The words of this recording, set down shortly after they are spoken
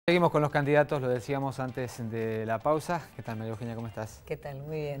Seguimos con los candidatos, lo decíamos antes de la pausa. ¿Qué tal, María Eugenia? ¿Cómo estás? ¿Qué tal?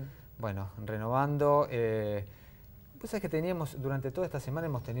 Muy bien. Bueno, renovando. Pues sabés que teníamos, durante toda esta semana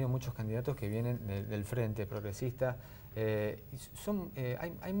hemos tenido muchos candidatos que vienen del Frente Progresista.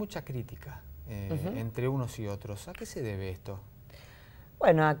 Hay mucha crítica entre unos y otros. ¿A qué se debe esto?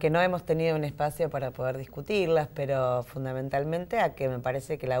 Bueno, a que no hemos tenido un espacio para poder discutirlas, pero fundamentalmente a que me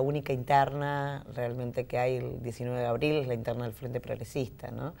parece que la única interna realmente que hay el 19 de abril es la interna del Frente Progresista,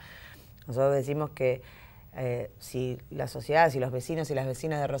 ¿no? Nosotros decimos que si la sociedad, si los vecinos y las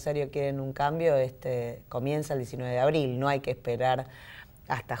vecinas de Rosario quieren un cambio, comienza el 19 de abril, no hay que esperar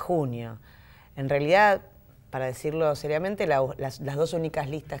hasta junio. En realidad, para decirlo seriamente, las dos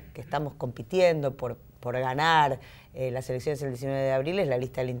únicas listas que estamos compitiendo por ganar las elecciones el 19 de abril es la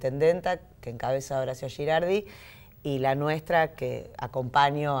lista de la intendenta, que encabeza Horacio Girardi, y la nuestra, que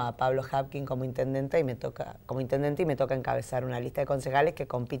acompaño a Pablo Hapkin como intendente y me toca encabezar una lista de concejales que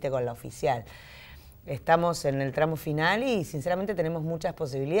compite con la oficial. Estamos en el tramo final y sinceramente tenemos muchas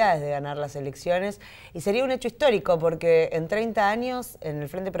posibilidades de ganar las elecciones y sería un hecho histórico porque en 30 años en el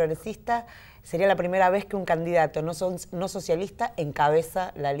Frente Progresista sería la primera vez que un candidato no socialista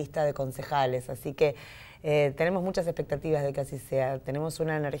encabeza la lista de concejales, así que tenemos muchas expectativas de que así sea. Tenemos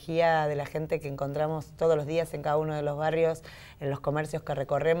una energía de la gente que encontramos todos los días en cada uno de los barrios, en los comercios que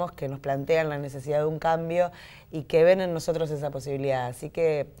recorremos, que nos plantean la necesidad de un cambio y que ven en nosotros esa posibilidad. Así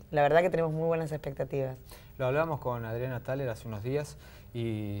que la verdad que tenemos muy buenas expectativas. Lo hablábamos con Adriana Thaler hace unos días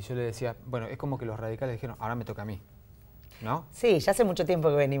y yo le decía, bueno, es como que los radicales dijeron, ahora me toca a mí, ¿no? Sí, ya hace mucho tiempo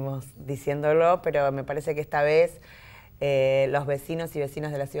que venimos diciéndolo, pero me parece que esta vez los vecinos y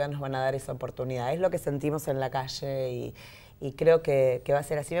vecinas de la ciudad nos van a dar esa oportunidad. Es lo que sentimos en la calle y creo que va a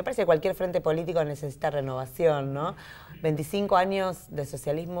ser así. Me parece que cualquier frente político necesita renovación, ¿no? 25 años de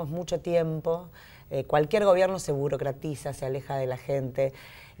socialismo es mucho tiempo. Cualquier gobierno se burocratiza, se aleja de la gente.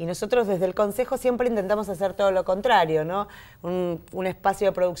 Y nosotros desde el Consejo siempre intentamos hacer todo lo contrario, ¿no? Un espacio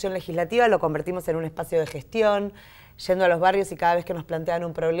de producción legislativa lo convertimos en un espacio de gestión, yendo a los barrios y cada vez que nos plantean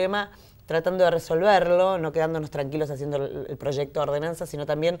un problema, tratando de resolverlo, no quedándonos tranquilos haciendo el proyecto de ordenanza, sino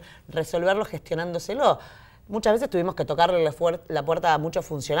también resolverlo gestionándoselo. Muchas veces tuvimos que tocarle la puerta a muchos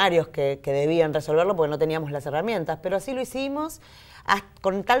funcionarios que debían resolverlo porque no teníamos las herramientas, pero así lo hicimos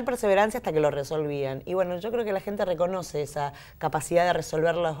con tal perseverancia hasta que lo resolvían. Y bueno, yo creo que la gente reconoce esa capacidad de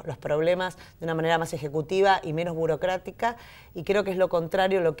resolver los problemas de una manera más ejecutiva y menos burocrática, y creo que es lo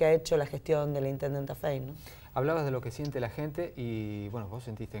contrario lo que ha hecho la gestión de la intendenta Fey, ¿no? Hablabas de lo que siente la gente y, bueno, vos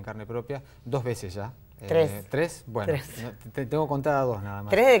sentiste en carne propia 2 veces ya. Tres. ¿Tres? Bueno, tengo contada 2 nada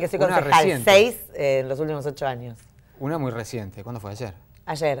más. 3 de que soy concejal, 6 en los últimos 8 años. Una muy reciente. ¿Cuándo fue?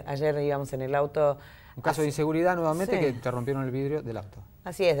 ¿Ayer? Ayer íbamos en el auto. Un caso de inseguridad nuevamente, sí, que te rompieron el vidrio del auto.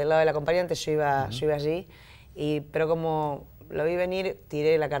 Así es, del lado del acompañante yo iba allí, pero como lo vi venir,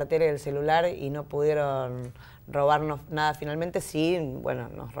 tiré la cartera y el celular y no pudieron robarnos nada finalmente. Sí, bueno,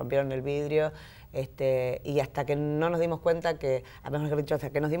 nos rompieron el vidrio. Y hasta que no nos dimos cuenta hasta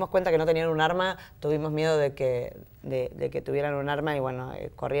que nos dimos cuenta que no tenían un arma, tuvimos miedo de que tuvieran un arma y bueno,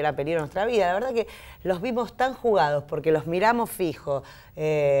 corriera peligro nuestra vida. La verdad que los vimos tan jugados porque los miramos fijo,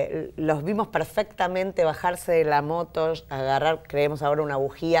 los vimos perfectamente bajarse de la moto, agarrar, creemos ahora, una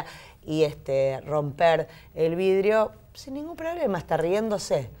bujía y romper el vidrio sin ningún problema, hasta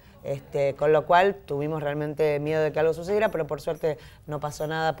riéndose. Con lo cual tuvimos realmente miedo de que algo sucediera, pero por suerte no pasó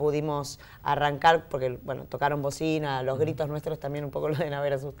nada, pudimos arrancar porque, bueno, tocaron bocina, los gritos nuestros también un poco lo deben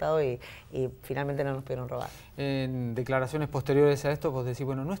haber asustado y finalmente no nos pudieron robar. En declaraciones posteriores a esto vos decís,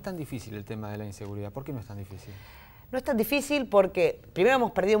 bueno, no es tan difícil el tema de la inseguridad. ¿Por qué no es tan difícil? No es tan difícil porque primero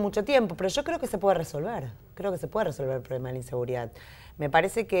hemos perdido mucho tiempo, pero yo creo que se puede resolver. Creo que se puede resolver el problema de la inseguridad. Me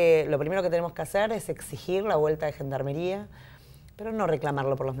parece que lo primero que tenemos que hacer es exigir la vuelta de gendarmería, pero no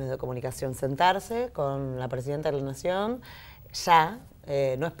reclamarlo por los medios de comunicación, sentarse con la presidenta de la Nación, ya,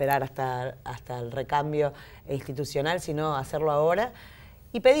 no esperar hasta el recambio institucional, sino hacerlo ahora,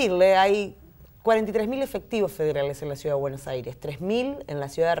 y pedirle, hay 43.000 efectivos federales en la Ciudad de Buenos Aires, 3.000 en la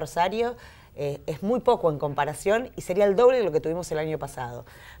Ciudad de Rosario, es muy poco en comparación y sería el doble de lo que tuvimos el año pasado.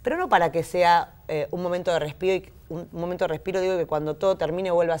 Pero no para que sea un momento de respiro, digo que cuando todo termine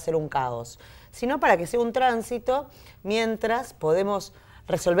vuelva a ser un caos, sino para que sea un tránsito mientras podemos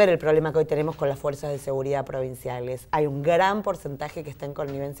resolver el problema que hoy tenemos con las fuerzas de seguridad provinciales. Hay un gran porcentaje que está en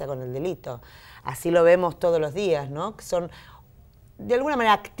connivencia con el delito. Así lo vemos todos los días, ¿no? Que son de alguna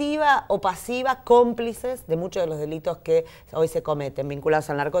manera activa o pasiva, cómplices de muchos de los delitos que hoy se cometen, vinculados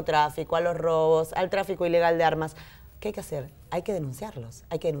al narcotráfico, a los robos, al tráfico ilegal de armas. ¿Qué hay que hacer? Hay que denunciarlos,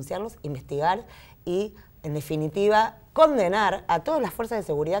 investigar y en definitiva, condenar a todas las fuerzas de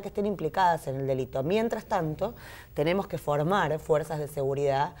seguridad que estén implicadas en el delito. Mientras tanto, tenemos que formar fuerzas de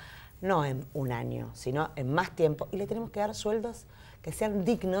seguridad, no en un año, sino en más tiempo, y le tenemos que dar sueldos que sean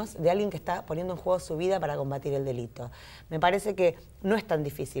dignos de alguien que está poniendo en juego su vida para combatir el delito. Me parece que no es tan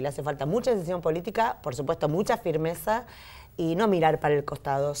difícil, hace falta mucha decisión política, por supuesto mucha firmeza, y no mirar para el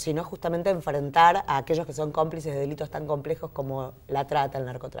costado, sino justamente enfrentar a aquellos que son cómplices de delitos tan complejos como la trata, el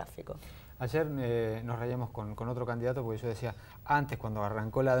narcotráfico. Ayer nos reíamos con otro candidato porque yo decía, antes cuando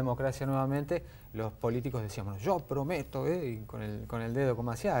arrancó la democracia nuevamente, los políticos decíamos, yo prometo, y con el dedo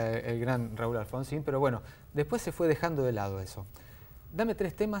como hacía el gran Raúl Alfonsín, pero bueno, después se fue dejando de lado eso. Dame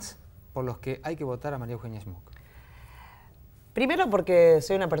 3 temas por los que hay que votar a María Eugenia Schmuck. Primero porque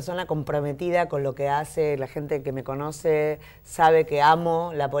soy una persona comprometida con lo que hace, la gente que me conoce sabe que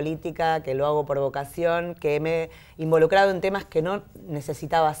amo la política, que lo hago por vocación, que me he involucrado en temas que no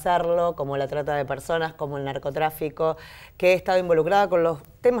necesitaba hacerlo, como la trata de personas, como el narcotráfico, que he estado involucrada con los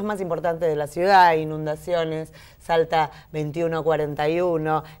temas más importantes de la ciudad, inundaciones, Salta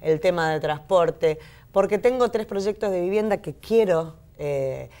 2141, el tema de transporte, porque tengo 3 proyectos de vivienda que quiero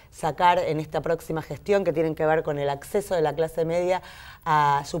sacar en esta próxima gestión, que tienen que ver con el acceso de la clase media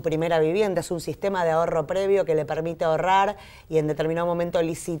a su primera vivienda. Es un sistema de ahorro previo que le permite ahorrar y en determinado momento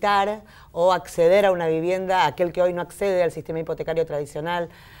licitar o acceder a una vivienda, aquel que hoy no accede al sistema hipotecario tradicional,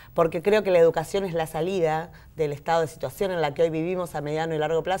 porque creo que la educación es la salida del estado de situación en la que hoy vivimos a mediano y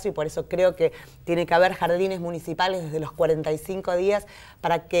largo plazo, y por eso creo que tiene que haber jardines municipales desde los 45 días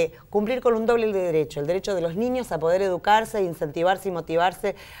para que cumplir con un doble derecho, el derecho de los niños a poder educarse, incentivarse y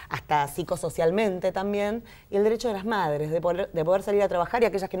motivarse hasta psicosocialmente también, y el derecho de las madres de poder salir a trabajar, y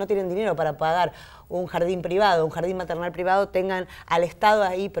aquellas que no tienen dinero para pagar un jardín privado, un jardín maternal privado, tengan al Estado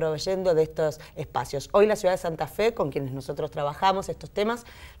ahí proveyendo de estos espacios. Hoy la ciudad de Santa Fe, con quienes nosotros trabajamos estos temas,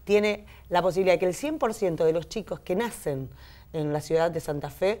 tiene la posibilidad de que el 100% de los chicos que nacen en la ciudad de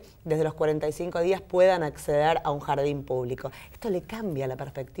Santa Fe, desde los 45 días, puedan acceder a un jardín público. Esto le cambia la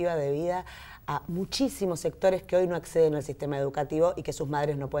perspectiva de vida a muchísimos sectores que hoy no acceden al sistema educativo y que sus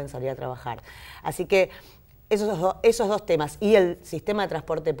madres no pueden salir a trabajar. Así que esos dos temas y el sistema de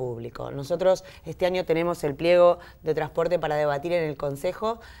transporte público. Nosotros este año tenemos el pliego de transporte para debatir en el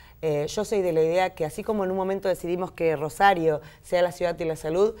Consejo. Yo soy de la idea que así como en un momento decidimos que Rosario sea la ciudad de la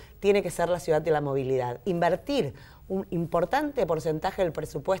salud, tiene que ser la ciudad de la movilidad. Invertir un importante porcentaje del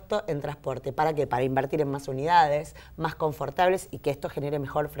presupuesto en transporte. ¿Para qué? Para invertir en más unidades, más confortables y que esto genere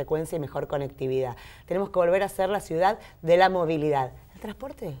mejor frecuencia y mejor conectividad. Tenemos que volver a ser la ciudad de la movilidad. El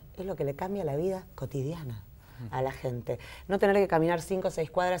transporte es lo que le cambia la vida cotidiana a la gente. No tener que caminar 5 o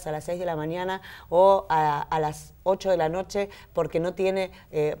 6 cuadras a las 6 de la mañana o a las 8 de la noche porque no tiene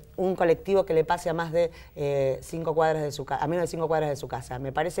un colectivo que le pase a más de 5 cuadras de su casa, a menos de 5 cuadras de su casa.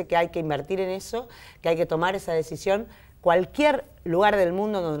 Me parece que hay que invertir en eso, que hay que tomar esa decisión. Cualquier lugar del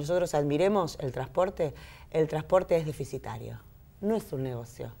mundo donde nosotros admiremos el transporte es deficitario. No es un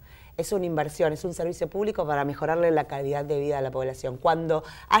negocio. Es una inversión, es un servicio público para mejorarle la calidad de vida a la población. Cuando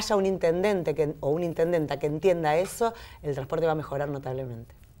haya un intendente o una intendenta que entienda eso, el transporte va a mejorar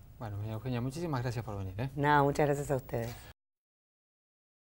notablemente. Bueno, María Eugenia, muchísimas gracias por venir. No, muchas gracias a ustedes.